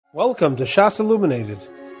Welcome to Shas Illuminated.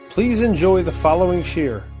 Please enjoy the following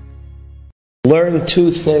shir. Learn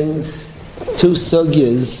two things, two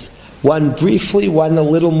sugyas, one briefly, one a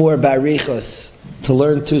little more barichos, to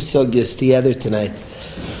learn two sugyas together tonight.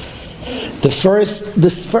 This first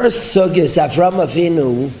sugya is Avram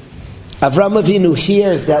Avinu. Avram Avinu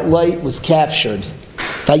hears that light was captured.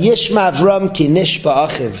 Vayishma Avram ki nishba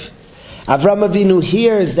achiv. Avram Avinu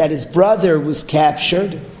hears that his brother was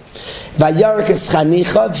captured. Vayarkas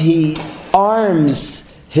chanichav, he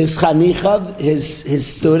arms his chanichav, his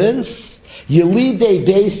students. Yelidei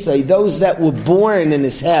Beisai, those that were born in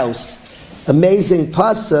his house. Amazing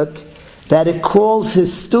pasuk that it calls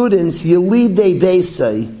his students Yelidei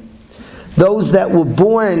Beisai, those that were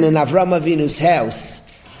born in Avram Avinu's house.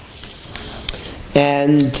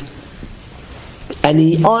 And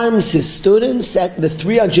he arms his students, at the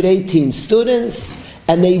 318 students,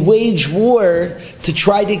 and they wage war to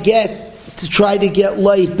try to get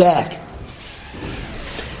light back.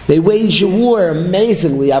 They wage a war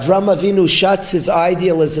amazingly. Avram Avinu shuts his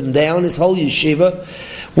idealism down, his whole yeshiva.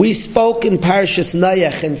 We spoke in Parashas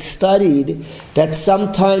Lech and studied that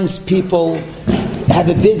sometimes people have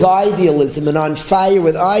a big idealism and on fire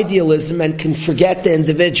with idealism and can forget the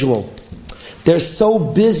individual. They're so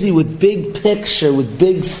busy with big picture, with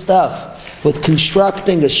big stuff, with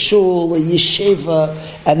constructing a shul, a yeshiva,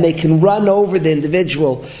 and they can run over the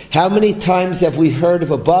individual. How many times have we heard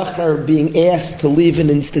of a bacher being asked to leave an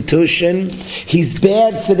institution? He's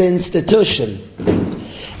bad for the institution.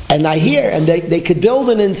 And I hear, and they could build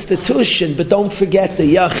an institution, but don't forget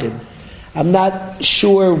the yachid. I'm not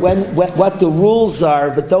sure what the rules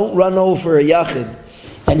are, but don't run over a yachid.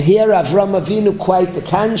 And here Avram Avinu, quite the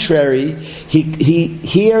contrary, he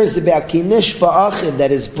hears about Kalish ba'achid,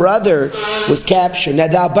 that his brother was captured. Now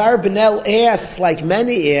the Abarbanel asks, like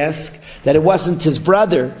many ask, that it wasn't his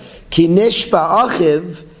brother. Kalish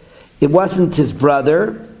ba'achid, it wasn't his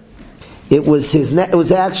brother. It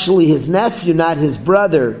was actually his nephew, not his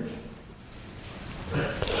brother.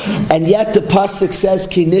 And yet the pasuk says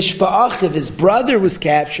Kalish ba'achid, his brother was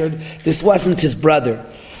captured. This wasn't his brother.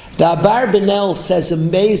 The Abarbanel says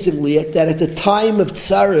amazingly that at the time of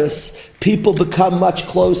tsaris, people become much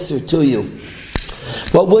closer to you.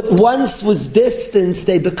 But what once was distance,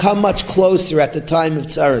 they become much closer at the time of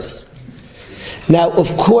tsaris. Now, of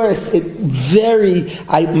course,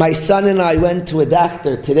 my son and I went to a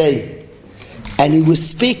doctor today, and he was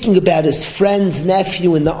speaking about his friend's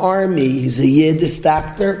nephew in the army. He's a Yiddish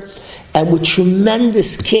doctor, and with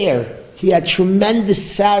tremendous care, he had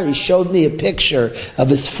tremendous sorrow. He showed me a picture of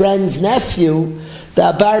his friend's nephew. The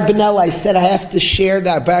Abarbanel, I said I have to share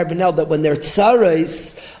the Abarbanel that when they're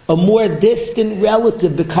tzarais, a more distant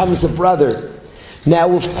relative becomes a brother.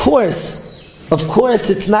 Now, of course,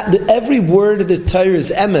 it's not every word of the Torah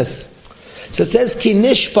is emes. So it says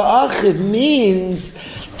Kalish ba'achiv means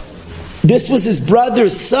this was his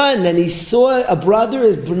brother's son, and he saw a brother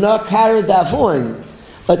as b'na kara davon.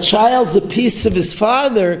 A child's a piece of his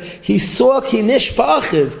father. He saw Kalish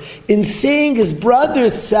ba'achiv. In seeing his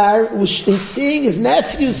brother's sar, in seeing his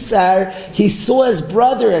nephew's sar, he saw his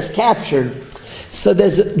brother as captured. So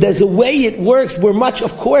there's a way it works. We're much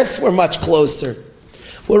closer.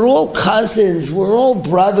 We're all cousins. We're all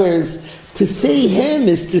brothers. To see him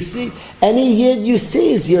is to see any Yid you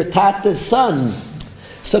see is your tata's son.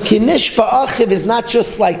 So Kalish ba'achiv is not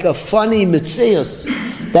just like a funny mitzius,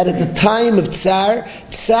 that at the time of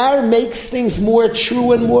tsar makes things more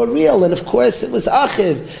true and more real. And of course it was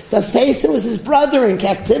achiv. Das heißt, it was his brother in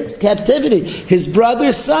captivity. His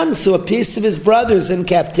brother's son, so a piece of his brother's in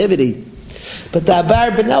captivity. But the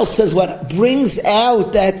Abarbanel says what brings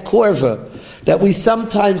out that korva, that we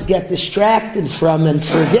sometimes get distracted from and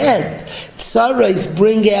forget, tsarais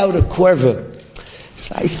bring out a korva.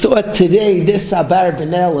 So I thought today, this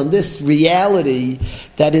Abarbanel and this reality,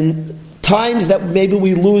 that in times that maybe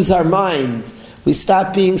we lose our mind, we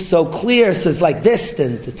stop being so clear, so it's like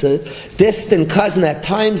distant. It's a distant cousin. At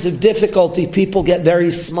times of difficulty, people get very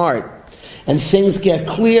smart. And things get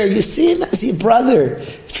clear. You see him as your brother.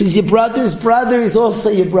 If he's your brother's brother, he's also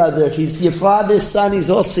your brother. If he's your father's son, he's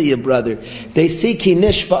also your brother. They see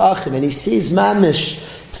Kalish ba'achim, and he sees Mamish.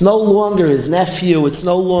 It's no longer his nephew. It's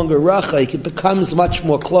no longer Rachik. It becomes much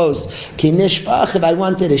more close. Kalish ba'achiv, I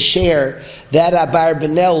wanted to share that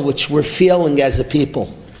Abarbanel which we're feeling as a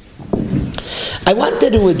people. I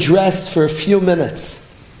wanted to address for a few minutes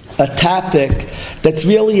a topic that's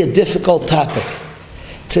really a difficult topic.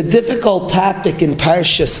 It's a difficult topic in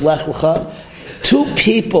Parashas Lecha. Two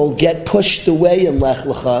people get pushed away in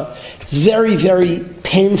Lecha. It's very, very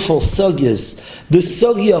painful sugyas. The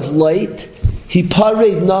sugya of light, he pared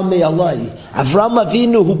name alai. Avram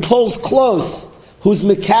Avinu, who pulls close, who's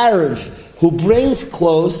Mekarev, who brings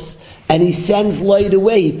close, and he sends light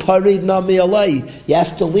away. Parid nami alai. You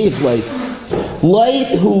have to leave light.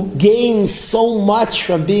 Light who gains so much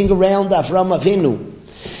from being around Avram Avinu.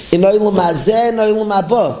 In Olam Hazeh and Olam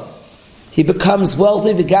Haba. He becomes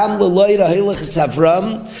wealthy. He becomes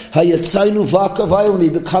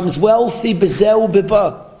wealthy.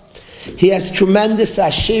 He has tremendous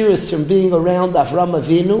ashiras from being around Avram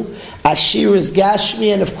Avinu, ashiras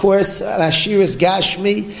Gashmi, and of course an ashiras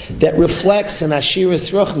Gashmi that reflects an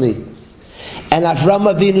ashiras Ruchni. And Avram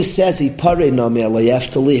Avinu says, you have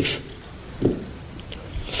to leave.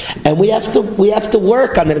 And we have to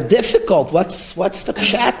work on it. Difficult. What's the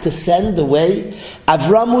pshat to send away?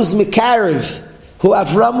 Avramu's Mekarev, who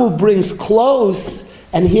Avramu brings close,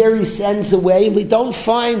 and here he sends away. We don't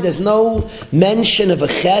find, there's no mention of a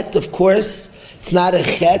chet, of course. It's not a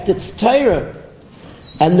chet, it's Torah.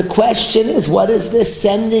 And the question is, what is this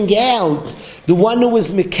sending out? The one who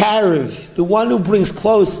is Mekarev, the one who brings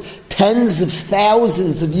close tens of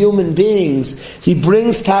thousands of human beings, he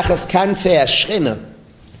brings Tachas Kanfei Ashchina.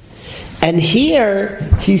 And here,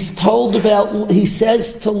 he's told about, he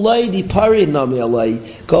says to Lady Pari Nami Alai,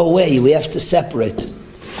 go away, we have to separate.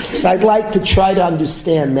 So I'd like to try to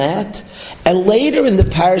understand that. And later in the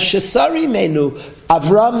parasha, Sari Menu,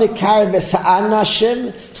 Avram Mekareves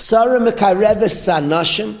Ha'anashim, Sarah Mekareves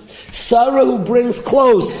Ha'anashim, Sarah who brings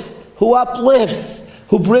close, who uplifts,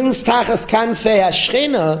 who brings Tachas Kanfei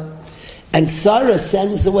Ashchina, and Sarah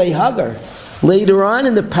sends away Hagar. Later on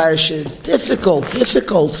in the parasha, difficult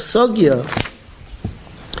sugya.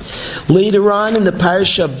 Later on in the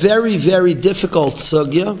parasha, very, very difficult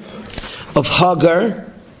sugya of Hagar.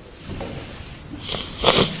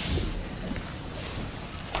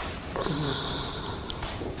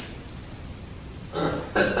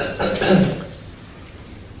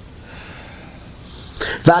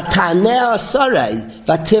 Vataneh Sarai,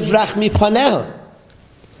 vativrach mipaneh.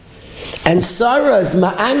 And Sarah's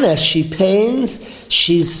ma'ana, she pains,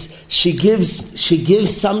 she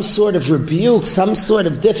gives some sort of rebuke, some sort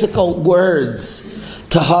of difficult words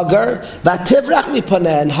to Hagar. Vativrach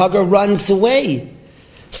mipaneh, and Hagar runs away.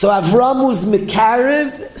 So Avramu's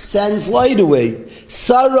Mekarev sends light away.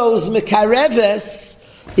 Sarah's Mekareves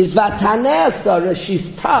is Vataneh Sarah,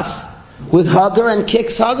 she's tough with Hagar and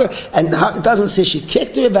kicks Hagar. And it doesn't say she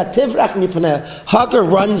kicked her, Vativrach mipaneh. Hagar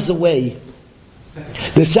runs away.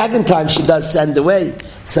 The second time she does send away.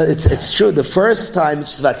 So it's true. The first time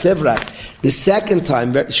it's Vativrach. The second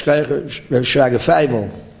time, the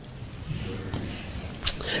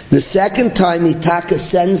second time Itaka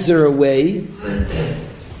sends her away.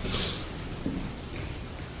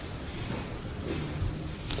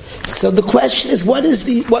 So the question is,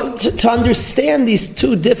 to understand these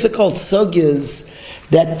two difficult sugyas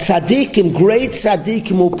that tzaddikim, great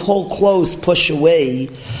tzaddikim will pull close, push away.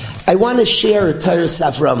 I want to share a Toras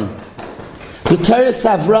Avram. The Toras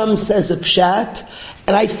Avram says a pshat,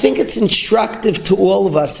 and I think it's instructive to all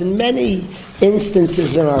of us in many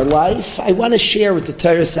instances in our life. I want to share what the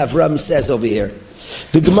Toras Avram says over here.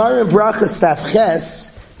 The Gemara in Brachas Taf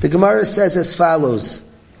Ches, the Gemara says as follows.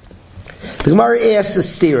 The Gemara asks a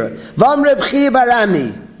stira. Vam Reb Chia bar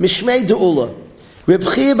Ami, Mishmei de Ula. Reb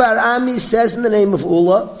Chia bar Ami says in the name of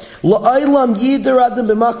Ula, La'olam yider adam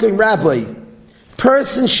b'makom Rabbi.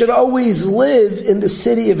 Person should always live in the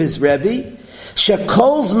city of his Rebbe.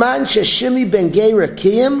 Shekol zman sheshimi ben Geira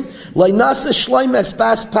kiyim, laynasa shloim es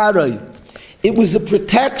bas paroi. It was a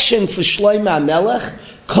protection for Shlomo HaMelech.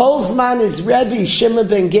 Kol zman his Rebbe, Shimon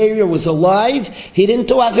ben Geira, was alive. He didn't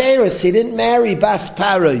do Averis, he didn't marry bas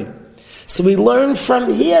paroi. So we learn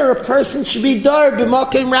from here, a person should be dar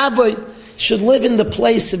b'makom Rabbi, should live in the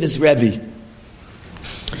place of his Rebbe.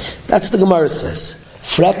 That's the Gemara says.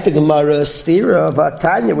 Frek the Gemara, Stira of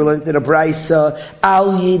Atanya, we learned in a Braisa,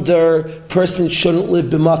 Al Yider, person shouldn't live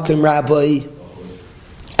b'makom Rabbi.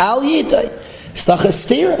 Al Yider, Stachas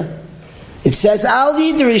Stira. It says Al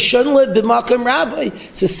Yider, he shouldn't live b'makom Rabbi.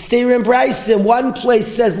 It's a Stira in Braisa. In one place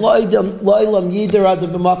says Lo'ilam Yider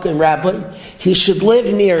adam b'makom Rabbi. He should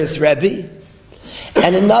live near his Rebbe.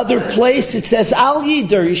 And another place it says Al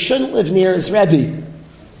Yider, he shouldn't live near his Rebbe.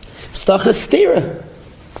 Stachas Stira.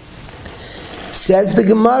 Says the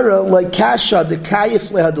Gemara, like Kasha, the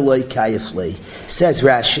Kayifle had the like Kayifle. Says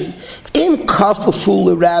Rashi, Im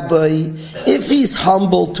Kafafu Rabbi, if he's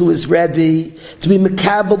humble to his Rebbe, to be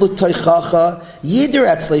Mekabel the Toichacha, Yider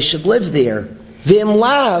Etzle should live there. V'im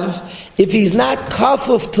Lav, if he's not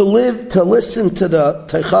kafuf to listen to the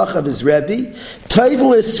Toichacha of his Rebbe,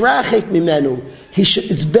 Toivel Israchik Mimenu,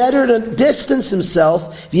 it's better to distance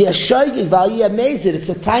himself. V'yashayik V'al Yamezid, it's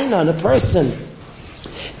a taina on a person.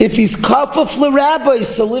 If he's kafuf l'rabbi,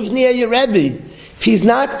 so live near your Rebbe. If If he's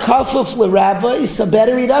not kafuf l'Rabbi, so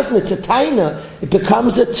better he doesn't. It's a taina. It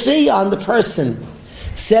becomes a tfi on the person.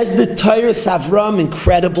 Says the Torah Avram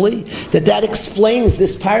incredibly that explains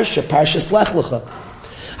this parsha, Parshas Lech Lecha.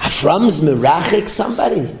 Avram's merachik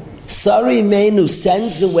somebody. Sari Menu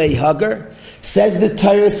sends away Hagar. Says the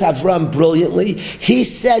Torah Avram brilliantly. He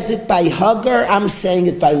says it by Hagar. I'm saying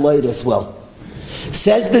it by Lot as well.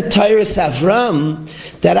 Says the Torah Avram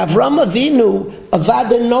that Avram Avinu,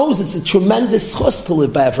 Avada knows it's a tremendous chus to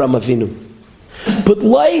live by Avram Avinu. But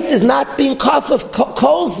Lot is not being kafuf.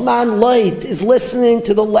 Kolzman Lot is listening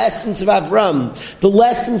to the lessons of Avram, the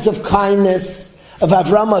lessons of kindness of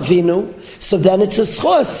Avram Avinu. So then it's a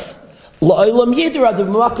schus. La'olam yidra the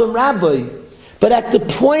makom Rabbi. But at the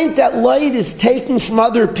point that Lot is taken from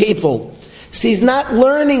other people, so he's not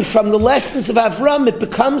learning from the lessons of Avram, it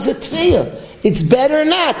becomes a tviyah. It's better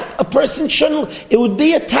not. A person shouldn't. It would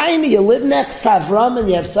be a tiny. You live next to Avram and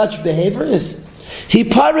you have such behaviors. He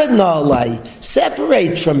parad na'alai.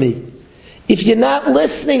 Separate from me. If you're not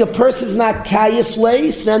listening, a person's not kayif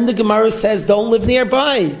leis, then the Gemara says don't live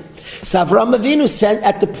nearby. So Avram Avinu said,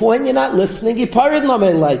 at the point you're not listening, he parad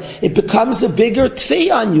na'alai. It becomes a bigger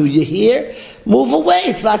tfi on you. You hear? Move away.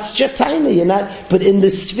 It's not such a tiny. You're not. But in the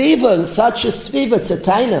sviva, in such a sviva, it's a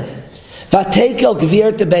tiny. Vatekel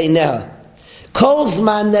gvir tebeinah.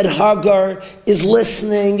 Kolzman that Hagar is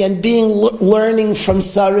listening and learning from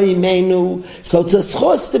Sarah Imenu. So it's a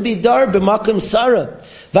schos to be dar b'makom Sarah.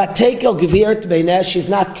 Vatekel gvirt beineh. She's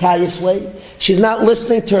not kayifle. She's not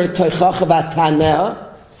listening to her toichach vataneh.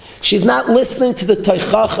 She's not listening to the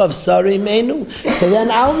toichach of Sarah Imenu. So then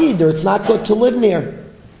I'll eat her. It's not good to live near.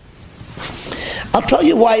 I'll tell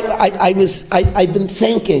you why I've been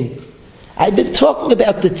thinking. I've been talking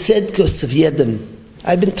about the tzedkus of Yidden.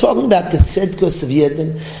 I've been talking about the tzedkus of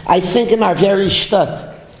Yidden. I think in our very shtat.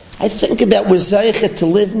 I think about we're zeichet to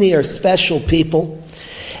live near special people.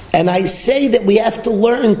 And I say that we have to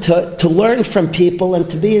learn from people and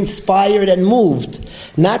to be inspired and moved.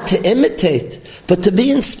 Not to imitate, but to be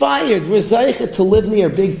inspired. We're zeichet to live near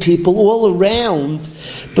big people all around.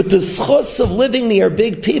 But the schus of living near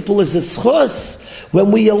big people is a schus when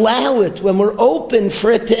we allow it, when we're open for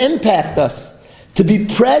it to impact us. To be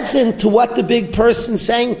present to what the big person's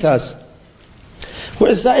saying to us. We're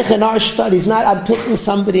zeich in our studies. I'm picking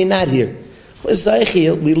somebody not here. We're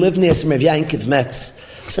zeich. We live near some Rav Yankov Metz.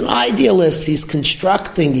 He's an idealist. He's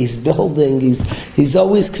constructing. He's building. He's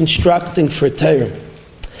always constructing for Torah.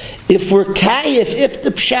 If we're kayif, if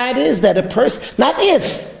the pshat is that a person, not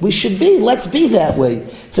if, we should be. Let's be that way.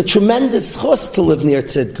 It's a tremendous chus to live near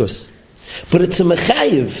tzidkus, but it's a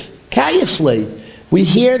mechayiv, kayiflei. We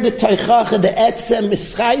hear the taichacha, the etzem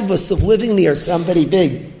mischayvus of living near somebody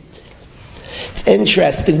big. It's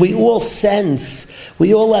interesting. We all have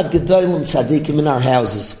gedolim tzaddikim in our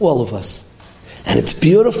houses, all of us. And it's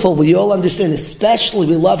beautiful. We all understand, especially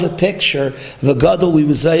we love a picture of a gadol we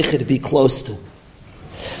were zeicher to be close to.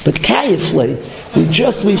 But kayifly,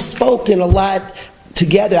 we've spoken a lot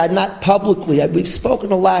together, not publicly, we've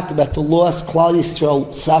spoken a lot about the loss Klal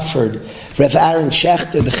Yisrael suffered. Rav Aaron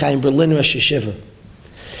Schechter, the Chaim Berlin Rosh Hashiva.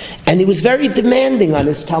 And he was very demanding on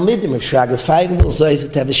his Talmidim of Shraga 5 mil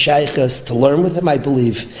Zayf to have a shaykhas, to learn with him, I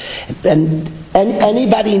believe. And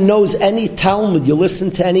anybody knows any Talmud, you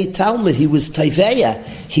listen to any Talmud, he was Taiveya.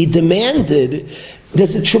 He demanded,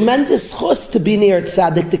 there's a tremendous chus to be near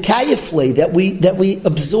tzaddik, the kayifle, that we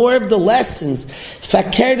absorb the lessons.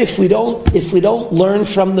 Fakert, if we don't learn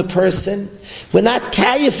from the person, we're not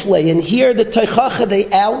kayifle, and here the teichacha they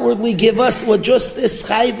outwardly give us were just this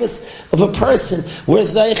chayvus of a person. We're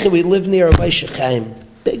zeiche, we live near a Moshe Chaim.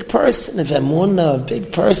 Big person of emunah, a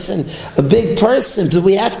big person. But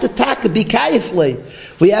we have to be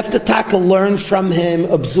kayifle. We have to learn from him,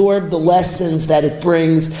 absorb the lessons that it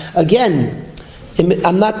brings. Again,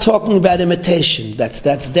 I'm not talking about imitation.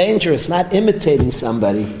 That's dangerous, not imitating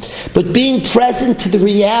somebody. But being present to the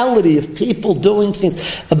reality of people doing things,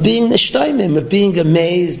 of being nishtaimim, of being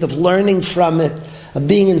amazed, of learning from it, of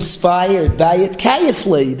being inspired by it,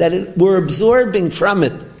 kayifly, that we're absorbing from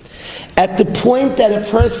it. At the point that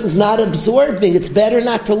a person's not absorbing, it's better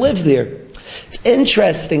not to live there. It's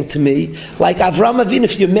interesting to me, like Avram Avinu,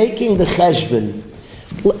 if you're making the cheshbon,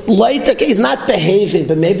 he's not behaving,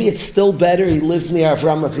 but maybe it's still better he lives near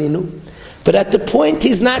Avram Avinu. But at the point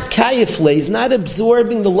he's not kayifle, he's not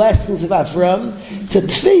absorbing the lessons of Avram, it's a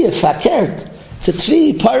tfiyah, fakert. It's a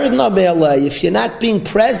tvi, parid na be'alai. If you're not being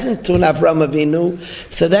present to an Avram Avinu,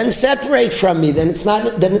 so then separate from me. Then it's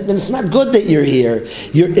not good that you're here.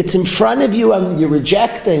 It's in front of you and you're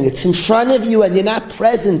rejecting. It's in front of you and you're not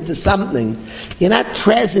present to something. You're not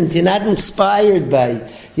present. You're not inspired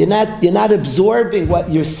by. You're not absorbing what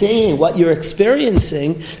you're seeing, what you're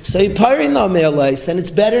experiencing. So you parid na be'alai. Then it's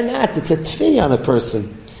better not. It's a tvi on a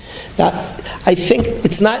person. Now, I think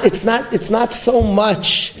it's not so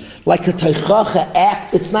much like a teichacha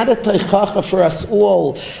act. It's not a teichacha for us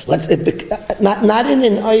all. Not in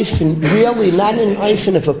an oifen, really, not in an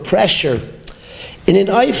oifen of a pressure. In an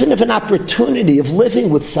oifen of an opportunity of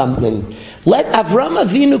living with something. Let Avram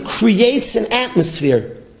Avinu creates an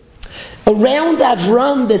atmosphere. Around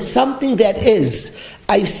Avram, there's something that is.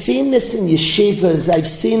 I've seen this in yeshivas. I've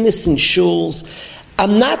seen this in shuls.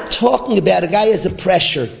 I'm not talking about a guy as a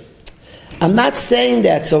pressure. I'm not saying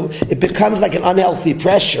that, so it becomes like an unhealthy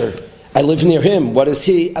pressure. I live near him. What is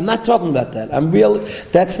he? I'm not talking about that. I'm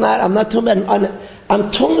not talking about I'm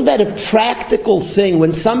talking about a practical thing.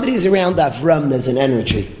 When somebody's around Avram, there's an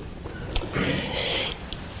energy.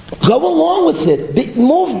 Go along with it. Be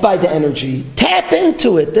moved by the energy. Tap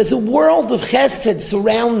into it. There's a world of chesed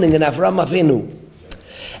surrounding an Avram Avinu.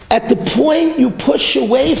 At the point you push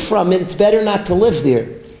away from it, it's better not to live there.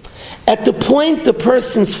 At the point the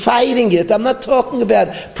person's fighting it, I'm not talking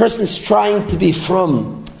about persons trying to be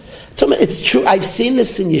from. It's true. I've seen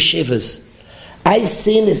this in yeshivas. I've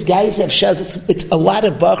seen this. Guys have shas. It's a lot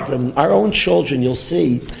of bachrim. Our own children, you'll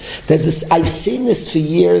see. There's this. I've seen this for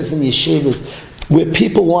years in yeshivas, where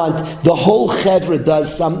people want the whole chevra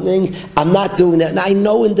does something. I'm not doing that. And I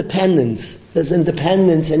know independence. There's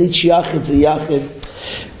independence, and each yachid's a yachid.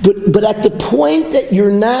 But at the point that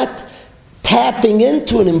you're not tapping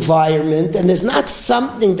into an environment and there's not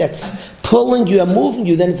something that's pulling you and moving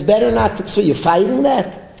you, then it's better not to. So you're fighting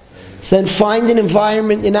that. So then find an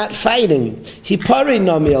environment you're not fighting. I'm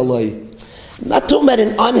not talking about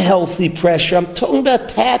an unhealthy pressure. I'm talking about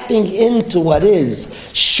tapping into what is.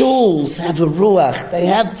 Shuls have a ruach.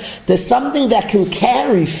 There's something that can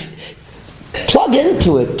carry. Plug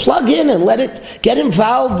into it. Plug in and let it get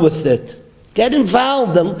involved with it. Get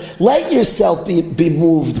involved and let yourself be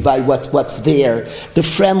moved by what's there. The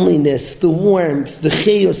friendliness, the warmth, the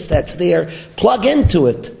chiyus that's there. Plug into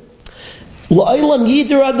it. Rabbi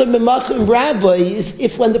is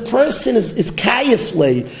if when the person is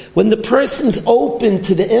kayifle, when the person's open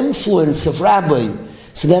to the influence of Rabbi,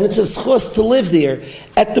 so then it's a schus to live there.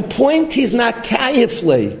 At the point he's not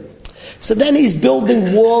kayifle, so then he's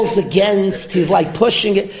building walls against, he's like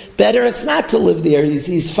pushing it. Better it's not to live there.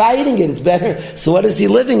 He's fighting it. It's better. So what is he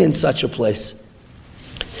living in such a place?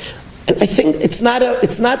 And I think it's not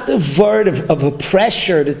the word of a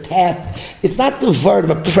pressure to tap. It's not the word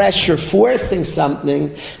of a pressure forcing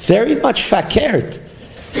something. Very much fakert.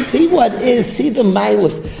 See what is. See the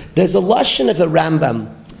milas. There's a lashon of a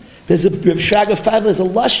Rambam. There's a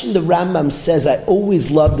lashon the Rambam says. I always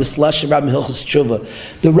love this lashon Rambam Hilchos Tshuva.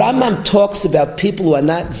 The Rambam talks about people who are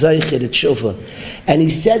not zeicher to tshuva, and he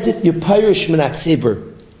says it Yiparish Minat Tzibur.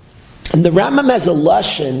 And the Rambam has a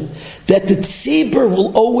lashon that the tzibur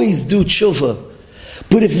will always do tshuva,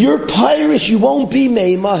 but if you're pirish, you won't be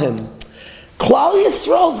meimahim. Klal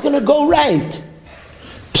Yisrael is going to go right.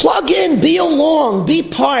 Plug in, be along, be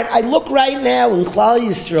part. I look right now in Klal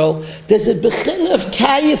Yisrael, there's a bechin of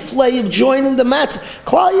kayiflay of joining the matzah.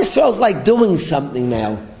 Klal Yisrael is like doing something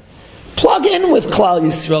now. Plug in with Klal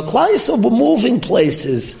Yisrael. Klal Yisrael, we're moving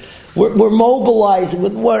places. We're mobilizing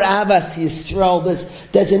with more Avas Yisrael.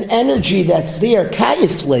 There's an energy that's there,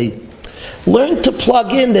 kayiflay. Learn to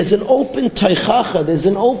plug in. There's an open teichacha. There's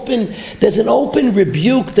an open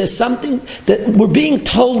rebuke. There's something that we're being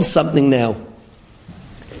told something now.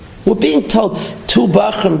 We're being told. Two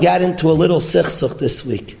Bachram got into a little sichsuch this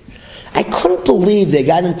week. I couldn't believe they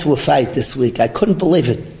got into a fight this week. I couldn't believe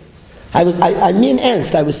it. I mean,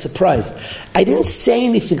 ernst, I was surprised. I didn't say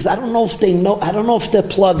anything because I don't know if they know. I don't know if they're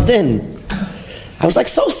plugged in. I was like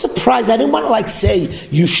so surprised. I didn't want to say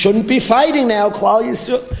you shouldn't be fighting now, Klal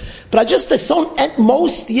Yisrael. But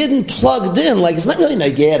most Yidden plugged in. Like it's not really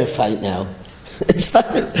nagaya to fight now. It's not,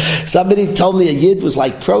 somebody told me a Yid was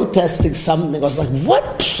protesting something. I was like,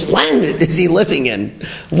 what planet is he living in?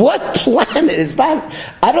 What planet is that?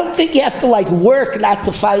 I don't think you have to work not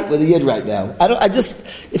to fight with a Yid right now.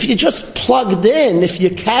 If you're just plugged in, if you're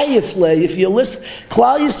kayifle, if you're listening,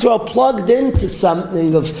 Klal Yisrael plugged into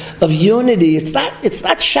something of unity, it's not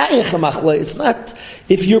shayach machle. It's not,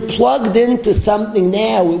 if you're plugged into something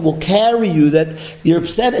now, it will carry you that you're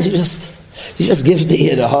upset and you just give the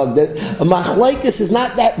Yid a hug. That a machlekes is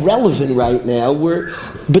not that relevant right now.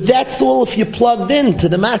 But that's all if you're plugged in to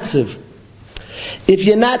the matzav. If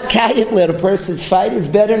you're not kayif let a person's fight, it's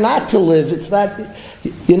better not to live. It's not,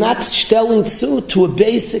 you're not stelling to a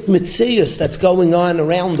basic mitzius that's going on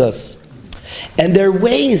around us. And there are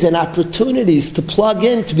ways and opportunities to plug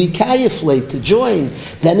in, to be kayif, to join.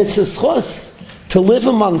 Then it's a schos to live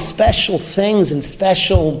among special things and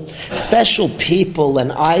special people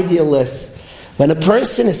and idealists. When a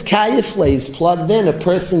person is kayif, is plugged in, a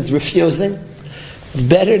person's refusing.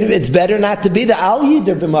 It's better not to be the al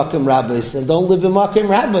yider b'makom rabbis and don't live b'makom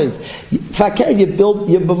rabbis. You build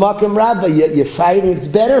your b'makom rabbi, you're fighting. It's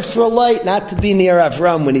better for a light not to be near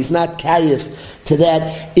Avram when he's not kayif to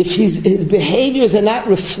that. If his behaviors are not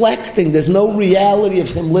reflecting, there's no reality of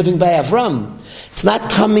him living by Avram. It's not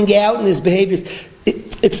coming out in his behaviors.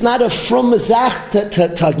 It's not a from mazach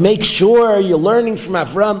to make sure you're learning from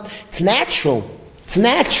Avram. It's natural. It's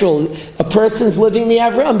natural. A person's living the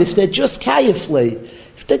Avram. If they're just kayifli,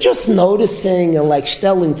 if they're just noticing and like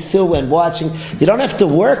stelling to and watching, you don't have to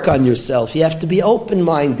work on yourself. You have to be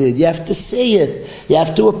open-minded. You have to see it. You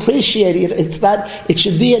have to appreciate it. It's not. It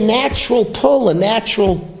should be a natural pull, a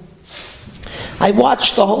natural. I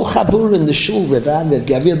watched the whole chabur in the shul with Amir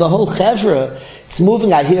Gavir, the whole chevra. It's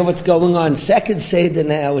moving. I hear what's going on. Second Seder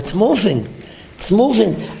now. It's moving. It's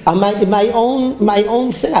moving. My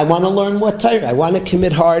own thing. I want to learn more Torah. I want to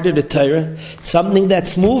commit harder to Torah. Something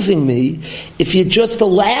that's moving me. If you just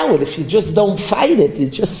allow it, if you just don't fight it, you're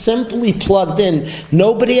just simply plugged in.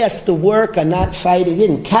 Nobody has to work on not fighting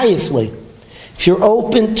in. Kayifli. If you're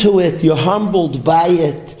open to it, you're humbled by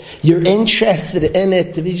it, you're interested in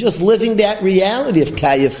it, and you're just living that reality of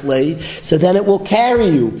kayifli, so then it will carry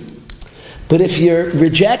you. But if you're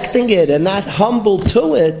rejecting it and not humble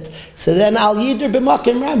to it, so then al yider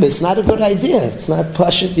b'makom rabbi. It's not a good idea. It's not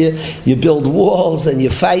pashut. You build walls and you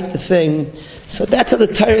fight the thing. So that's how the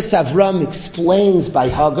Torah Avram explains by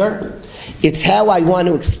Hagar. It's how I want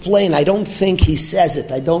to explain. I don't think he says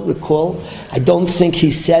it. I don't recall. I don't think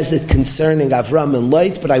he says it concerning Avram and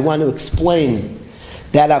Lech, but I want to explain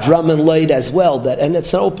that Avram and Lech as well. And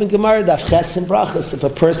it's an open Gemara, Daf Ches and Brachos. If a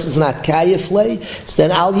person's not kayif Lech, so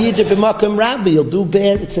then al yider b'makom rabbi, you'll do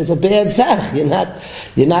bad. It says a bad zach. You're not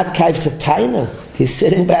kayif taina. He's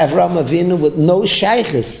sitting by Avram Avinu with no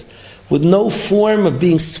shaychus, with no form of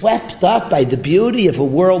being swept up by the beauty of a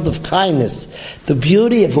world of kindness, the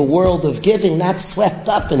beauty of a world of giving, not swept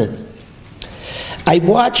up in it. I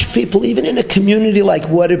watch people, even in a community like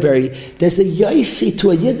Waterbury, there's a yoifi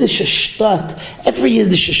to a Yiddish shtat. Every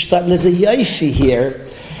Yiddish shtat, there's a yoifi here.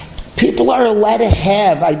 People are allowed to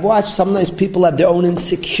have, I watch sometimes people have their own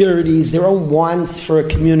insecurities, their own wants for a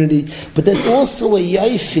community, but there's also a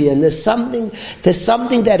yoifi, and there's something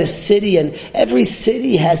that a city, and every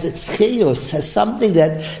city has its chiyus, has something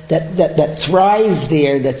that thrives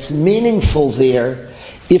there, that's meaningful there.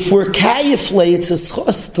 If we're kayifle, it's a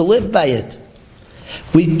schos to live by it.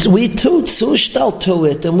 We too zushtal to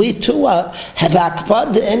it, and we too have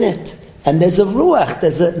akbad in it. And there's a ruach,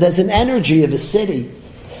 there's an energy of a city.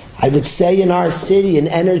 I would say in our city, an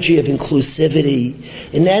energy of inclusivity,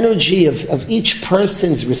 an energy of each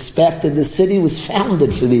person's respect, and the city was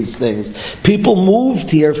founded for these things. People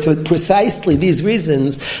moved here for precisely these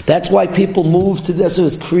reasons. That's why people moved to this. It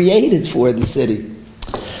was created for the city.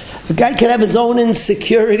 A guy can have his own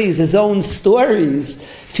insecurities, his own stories.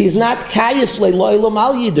 If he's not kayif lo'olam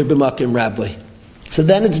al yider b'makom rabbi, so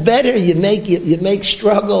then it's better. You make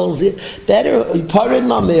struggles. Better pardon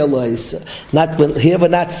my me'alois. Not here. We're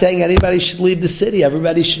not saying anybody should leave the city.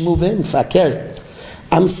 Everybody should move in. Fakir.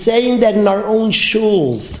 I'm saying that in our own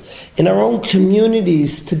shuls, in our own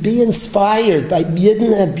communities, to be inspired by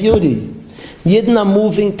Yidden beauty. Yidden are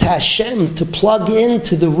moving to Hashem, to plug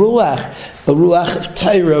into the Ruach, a Ruach of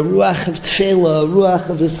Torah, a Ruach of Tefillah, a Ruach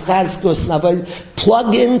of Ischazkos.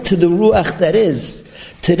 Plug into the Ruach that is.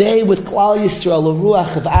 Today with Klal Yisrael, a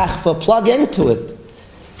Ruach of Achva, plug into it.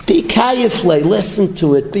 Be kayifle, listen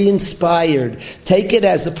to it, be inspired. Take it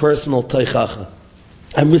as a personal teichacha.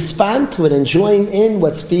 And respond to it and join in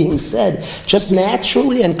what's being said, just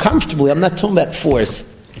naturally and comfortably. I'm not talking about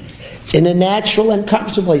force. In a natural and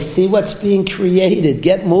comfortable way, see what's being created.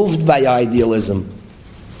 Get moved by idealism.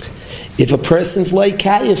 If a person's loy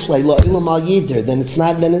kayif, lo ilam al yider, then it's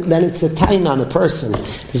not. Then it's a tain on a person.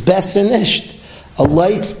 It's besser nisht. A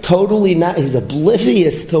light's totally not. He's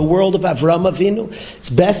oblivious to a world of Avram Avinu. It's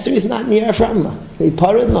besser. He's not near Avram. He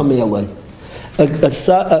parad no me'alay.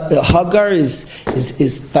 A Hagar is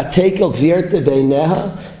vatekel gvirte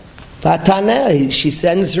beineha. She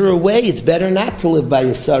sends her away. It's better not to live by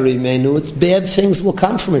Yisari Menu. Bad things will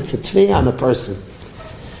come from it. It's a tvi on a person.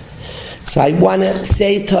 So I want to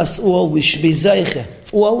say to us all, we should be zeiche.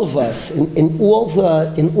 all of us, in all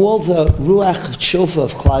the ruach of tshuva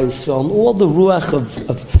of Klal Yisrael, in all the ruach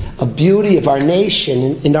of beauty of our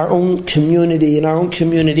nation, in our own community, in our own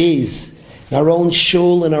communities, in our own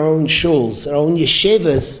shul, in our own shuls, our own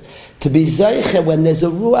yeshivas, to be zeiche when there's a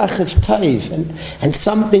ruach of taiv and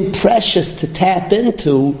something precious to tap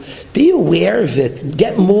into, be aware of it,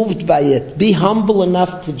 get moved by it, be humble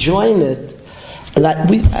enough to join it. And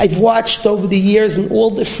I've watched over the years in all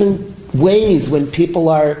different ways when people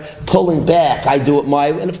are pulling back. I do it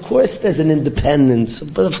my way, and of course there's an independence,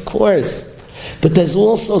 but there's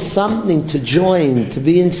also something to join, to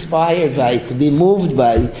be inspired by, to be moved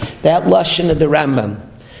by, that lashon of the Rambam,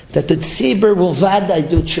 that the tzibur will vaday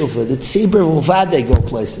do tshuva, the tzibur will vaday go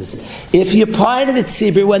places. If you're part of the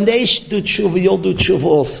tzibur, when they do tshuva, you'll do tshuva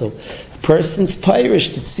also. A person's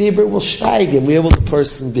pirish, the tzibur will steig, where will the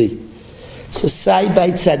person be? So say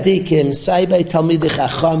by tzaddikim, say by talmidei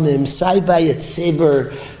chachamim, say by a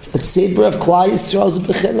tzibur of Klal Yisrael is a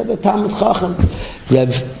bechina b'talmid chacham.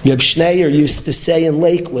 Reb Schneier used to say in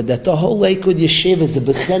Lakewood that the whole Lakewood yeshiva is a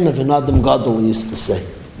bechina of an Adam Gadol, he used to say.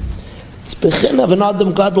 It's bechina of an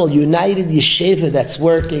Adam Gadol, united yeshiva that's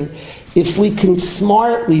working. If we can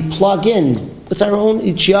smartly plug in with our own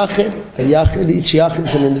each yachid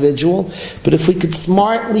is an individual, but if we could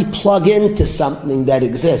smartly plug into something that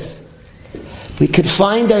exists, we could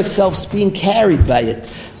find ourselves being carried by it.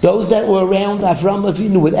 Those that were around Avram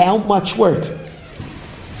Avinu without much work,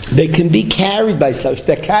 they can be carried by something. If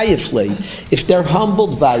they're kayiflei, if they're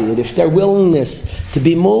humbled by it, if their willingness to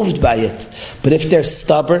be moved by it. But if they're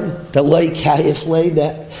stubborn, they're like kayiflei,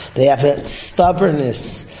 that they have a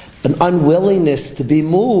stubbornness, an unwillingness to be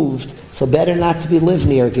moved, so better not to be live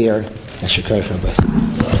near there.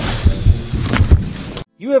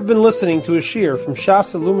 You have been listening to a shiur from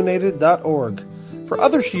shasilluminated.org. For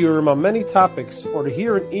other shiurim on many topics, or to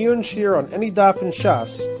hear an iyun shiur on any daf in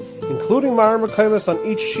Shas, including Ma'ar Mekaymas on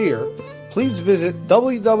each shiur, please visit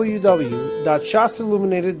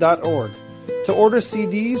www.shasilluminated.org. To order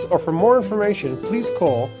CDs or for more information, please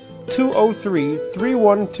call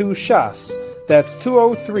 203-312-SHAS. That's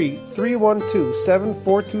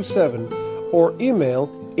 203-312-7427, or email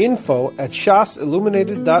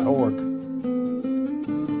info@shasilluminated.org.